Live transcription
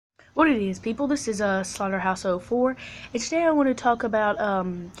What it is, people, this is Slaughterhouse 04, and today I want to talk about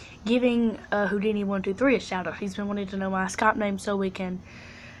giving Whoodini123 a shout out. He's been wanting to know my Skype name so we can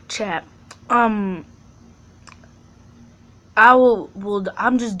chat. I'm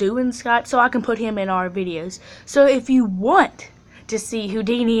just doing Skype so I can put him in our videos. So if you want to see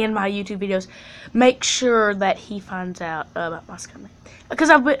Whoodini in my YouTube videos, make sure that he finds out about my Skype name.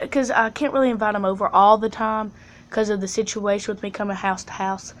 Because I can't really invite him over all the time because of the situation with me coming house to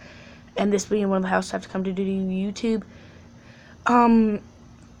house. And this being one of the houses I have to come to do YouTube.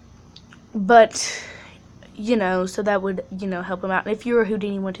 But, you know, so that would, help him out. And if you're a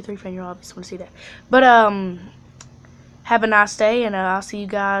Whoodini123 fan, you'll obviously want to see that. But, have a nice day, and I'll see you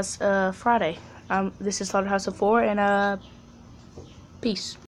guys Friday. This is Slaughterhouse 04, and peace.